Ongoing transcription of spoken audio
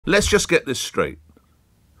Let's just get this straight.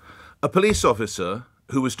 A police officer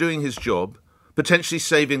who was doing his job, potentially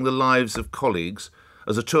saving the lives of colleagues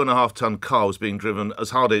as a 2.5-ton car was being driven as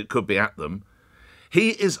hard as it could be at them, he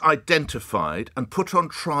is identified and put on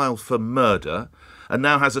trial for murder and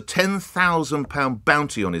now has a £10,000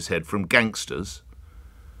 bounty on his head from gangsters.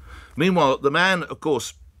 Meanwhile, the man, of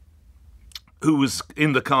course, who was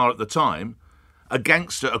in the car at the time, a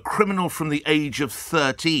gangster, a criminal from the age of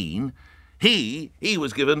 13, he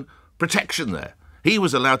was given protection there. He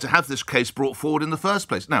was allowed to have this case brought forward in the first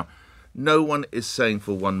place. Now, no one is saying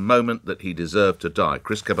for one moment that he deserved to die.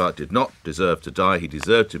 Chris Kaba did not deserve to die. He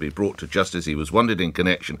deserved to be brought to justice. He was wanted in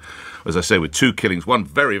connection, as I say, with 2 killings, one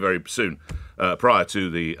very, very soon prior to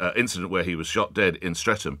the incident where he was shot dead in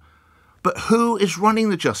Streatham. But who is running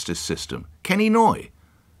the justice system? Kenny Noy.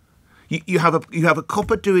 You have a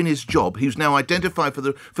copper doing his job. He's now identified for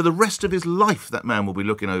the rest of his life. That man will be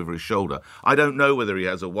looking over his shoulder. I don't know whether he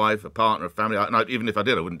has a wife, a partner, a family. Even if I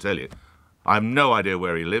did, I wouldn't tell you. I have no idea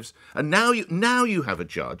where he lives. And now you have a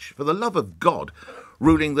judge, for the love of God,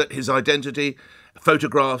 ruling that his identity,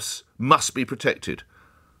 photographs must be protected.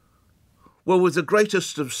 Well, with the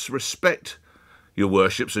greatest of respect, your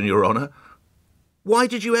worships and your honour, why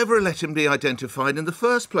did you ever let him be identified in the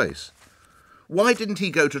first place? Why didn't he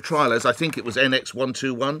go to trial as, I think it was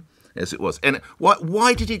NX121? Yes, it was.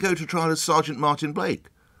 Why did he go to trial as Sergeant Martyn Blake?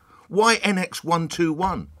 Why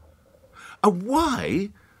NX121? And why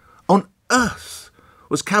on earth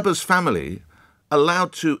was Kaba's family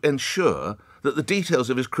allowed to ensure that the details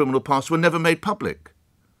of his criminal past were never made public?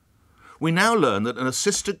 We now learn that an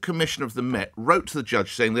assistant commissioner of the Met wrote to the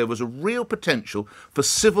judge saying there was a real potential for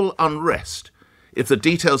civil unrest if the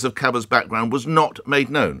details of Kaba's background was not made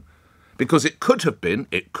known, because it could have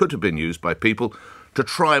been used by people to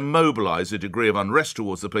try and mobilise a degree of unrest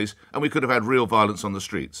towards the police, and we could have had real violence on the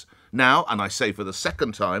streets. Now, and I say for the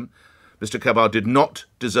second time, Mr. Kaba did not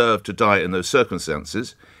deserve to die in those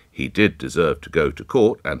circumstances. He did deserve to go to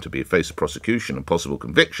court and to be face prosecution and possible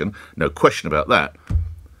conviction, no question about that.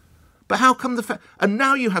 But how come and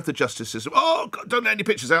now you have the justice system. Oh, God, don't let any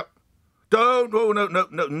pictures out.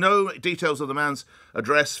 No details of the man's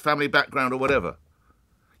address, family background or whatever.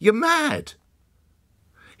 You're mad.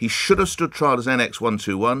 He should have stood trial as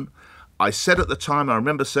NX121. I said at the time, I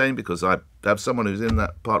remember saying, because I have someone who's in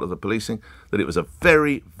that part of the policing, that it was a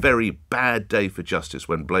very, very bad day for justice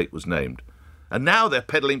when Blake was named. And now they're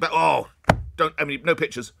peddling back. Oh, no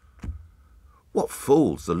pictures. What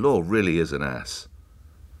fools. The law really is an ass.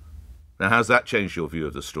 Now, how's that changed your view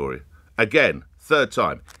of the story? Again, third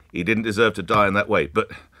time. He didn't deserve to die in that way.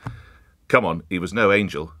 But, come on, he was no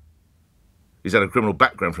angel. He's had a criminal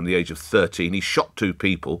background from the age of 13. He shot 2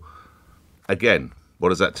 people. Again, what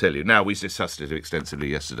does that tell you? Now, we discussed it extensively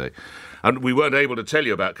yesterday. And we weren't able to tell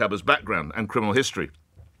you about Kaba's background and criminal history.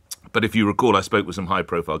 But if you recall, I spoke with some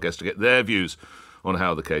high-profile guests to get their views on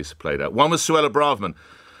how the case played out. One was Suella Braverman,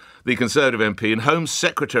 the Conservative MP and Home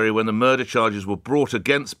Secretary when the murder charges were brought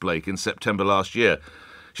against Blake in September last year.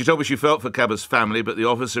 She told me she felt for Kaba's family, but the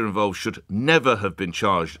officer involved should never have been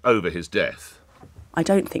charged over his death. I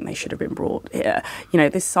don't think they should have been brought here. You know,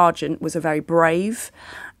 this sergeant was a very brave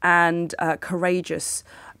and courageous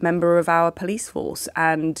member of our police force.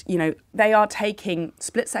 And, you know, they are taking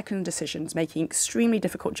split-second decisions, making extremely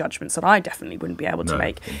difficult judgments that I definitely wouldn't be able to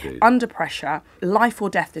make. Indeed. Under pressure, life or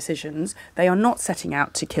death decisions. They are not setting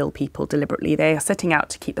out to kill people deliberately. They are setting out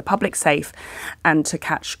to keep the public safe and to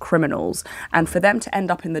catch criminals. And for them to end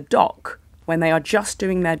up in the dock when they are just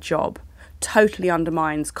doing their job totally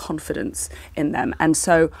undermines confidence in them. And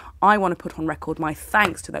so I want to put on record my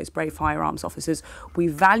thanks to those brave firearms officers. We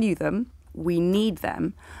value them. We need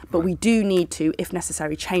them, but we do need to, if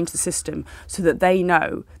necessary, change the system so that they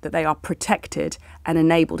know that they are protected and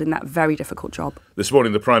enabled in that very difficult job. This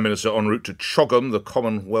morning, the Prime Minister, en route to Chogham, the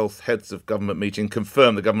Commonwealth Heads of Government meeting,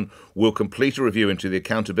 confirmed the government will complete a review into the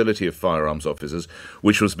accountability of firearms officers,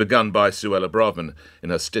 which was begun by Suella Braverman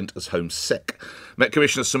in her stint as Home Sec. Met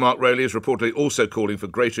Commissioner Sir Mark Rowley is reportedly also calling for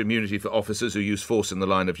greater immunity for officers who use force in the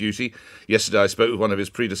line of duty. Yesterday, I spoke with one of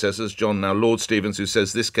his predecessors, John, now Lord Stevens, who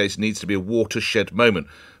says this case needs to be a watershed moment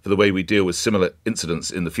for the way we deal with similar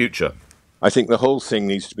incidents in the future. I think the whole thing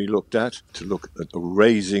needs to be looked at, to look at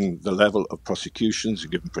raising the level of prosecutions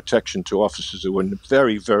and giving protection to officers who, in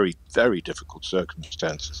very, very, very difficult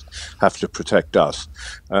circumstances, have to protect us.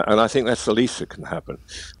 And I think that's the least that can happen.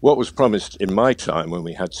 What was promised in my time when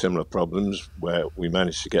we had similar problems, where we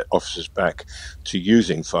managed to get officers back to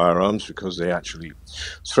using firearms because they actually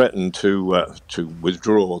threatened to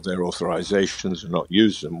withdraw their authorizations and not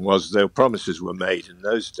use them, was their promises were made in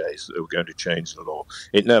those days that they were going to change the law.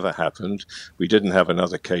 It never happened. We didn't have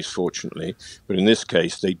another case, fortunately, but in this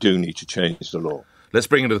case, they do need to change the law. Let's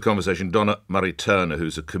bring into the conversation Donna Murray-Turner,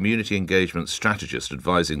 who's a community engagement strategist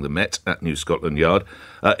advising the Met at New Scotland Yard.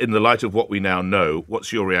 In the light of what we now know,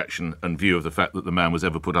 what's your reaction and view of the fact that the man was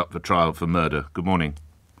ever put up for trial for murder? Good morning.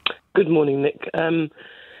 Good morning, Nick.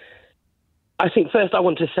 I think first I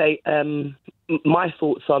want to say my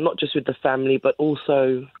thoughts are not just with the family, but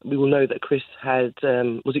also we will know that Chris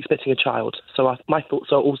was expecting a child. So my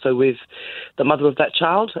thoughts are also with the mother of that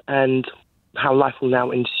child and how life will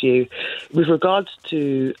now ensue. With regards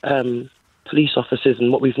to police officers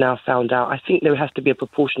and what we've now found out, I think there has to be a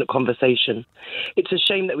proportionate conversation. It's a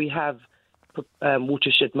shame that we have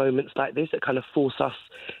watershed moments like this that kind of force us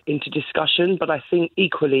into discussion, but I think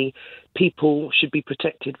equally people should be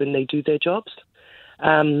protected when they do their jobs.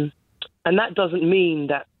 And that doesn't mean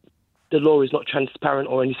that the law is not transparent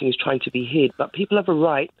or anything is trying to be hid, but people have a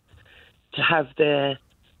right to have their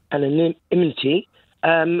anonymity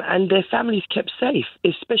and their families kept safe,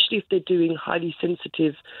 especially if they're doing highly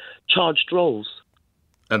sensitive, charged roles.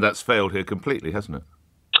 And that's failed here completely, hasn't it?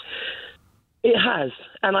 It has,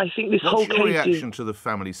 and I think this whole case. What's your reaction to the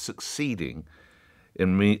family succeeding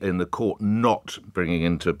in the court not bringing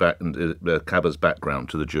into Kaba's background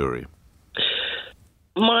to the jury?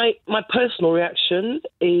 My personal reaction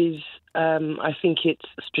is I think it's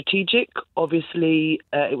strategic. Obviously,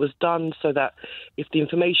 it was done so that if the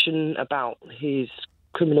information about his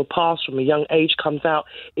criminal past from a young age comes out,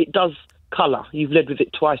 it does colour. You've led with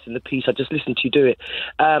it twice in the piece. I just listened to you do it.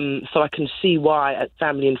 So I can see why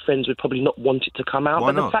family and friends would probably not want it to come out. Why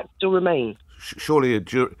but not? The fact still remains. Surely,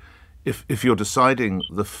 if you're deciding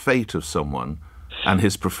the fate of someone and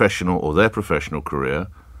his professional or their professional career,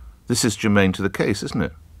 this is germane to the case, isn't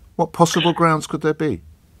it? What possible grounds could there be?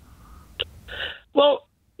 Well,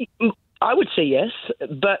 I would say yes,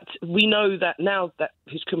 but we know that now that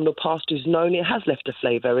his criminal past is known, it has left a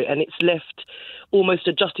flavour and it's left almost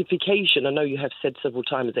a justification. I know you have said several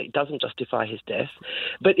times that it doesn't justify his death,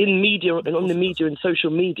 but in media and on the media and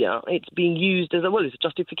social media, it's being used as it's a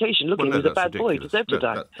justification. Look, he was a bad boy, he deserved to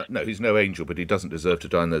die. No, he's no angel, but he doesn't deserve to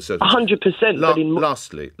die in those circumstances. 100%.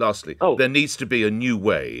 Lastly, there needs to be a new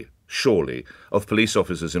way, surely, of police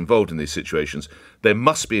officers involved in these situations. There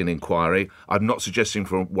must be an inquiry. I'm not suggesting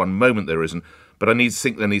for one moment there isn't, but I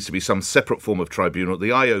think there needs to be some separate form of tribunal. The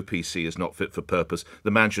IOPC is not fit for purpose. The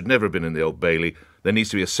man should never have been in the Old Bailey. There needs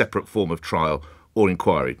to be a separate form of trial or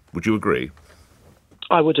inquiry. Would you agree?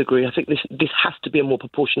 I would agree. I think this has to be a more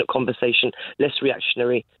proportionate conversation, less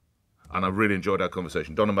reactionary. And I really enjoyed our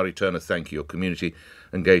conversation. Donna Murray-Turner, thank you. Your community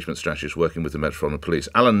engagement strategist working with the Metropolitan Police.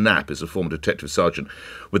 Alan Knapp is a former detective sergeant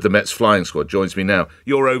with the Met's Flying Squad. Joins me now.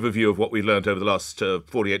 Your overview of what we learned over the last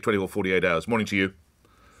 48 hours. Morning to you.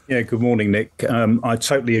 Yeah, good morning, Nick. I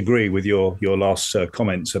totally agree with your last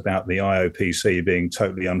comments about the IOPC being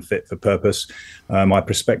totally unfit for purpose. My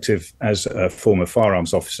perspective as a former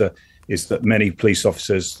firearms officer is that many police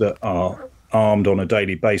officers that are armed on a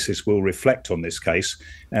daily basis will reflect on this case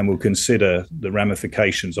and will consider the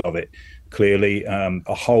ramifications of it. Clearly,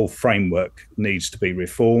 a whole framework needs to be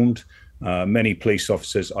reformed. Many police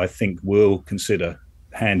officers, I think, will consider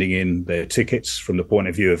handing in their tickets from the point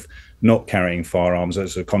of view of not carrying firearms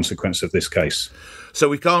as a consequence of this case. So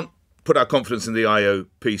we can't put our confidence in the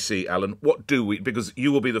IOPC, Alan. What do we? Because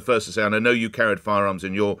you will be the first to say, and I know you carried firearms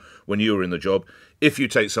when you were in the job. If you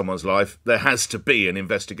take someone's life, there has to be an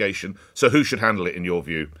investigation. So who should handle it in your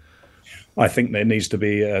view? I think there needs to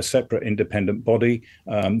be a separate independent body.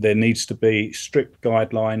 There needs to be strict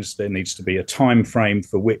guidelines. There needs to be a time frame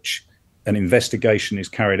for which an investigation is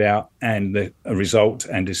carried out and a result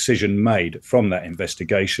and decision made from that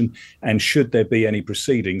investigation. And should there be any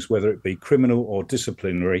proceedings, whether it be criminal or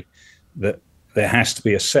disciplinary, that there has to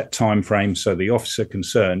be a set time frame so the officer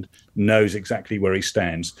concerned knows exactly where he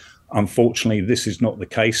stands. Unfortunately, this is not the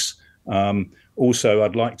case. Also,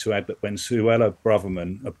 I'd like to add that when Suella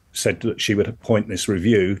Braverman said that she would appoint this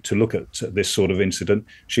review to look at this sort of incident,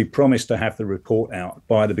 she promised to have the report out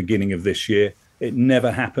by the beginning of this year. It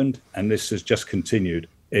never happened, and this has just continued.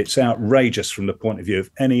 It's outrageous from the point of view of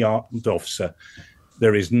any armed officer.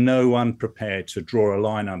 There is no one prepared to draw a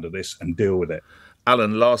line under this and deal with it.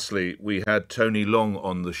 Alan, lastly, we had Tony Long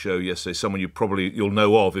on the show yesterday, someone you'll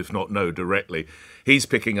know of, if not know directly. He's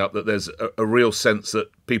picking up that there's a real sense that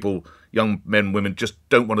people, young men, women, just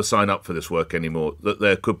don't want to sign up for this work anymore, that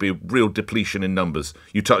there could be real depletion in numbers.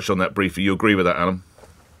 You touched on that briefly. You agree with that, Alan?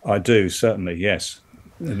 I do, certainly, yes.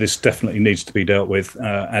 This definitely needs to be dealt with,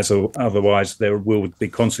 otherwise there will be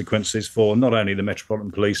consequences for not only the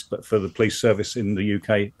Metropolitan Police, but for the police service in the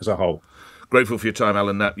UK as a whole. Grateful for your time,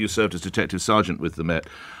 Alan Knapp. You served as Detective Sergeant with the Met.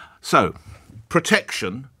 So,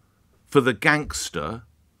 protection for the gangster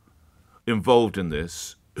involved in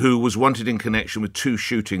this, who was wanted in connection with 2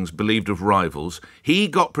 shootings believed of rivals. He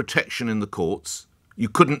got protection in the courts. We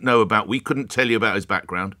couldn't tell you about his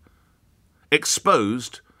background.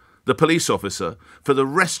 Exposed. The police officer, for the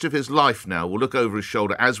rest of his life now, will look over his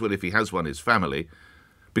shoulder, as will, if he has one, his family,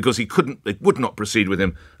 because they would not proceed with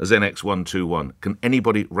him as NX121. Can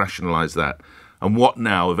anybody rationalise that? And what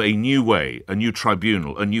now of a new way, a new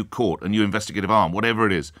tribunal, a new court, a new investigative arm, whatever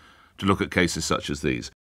it is, to look at cases such as these?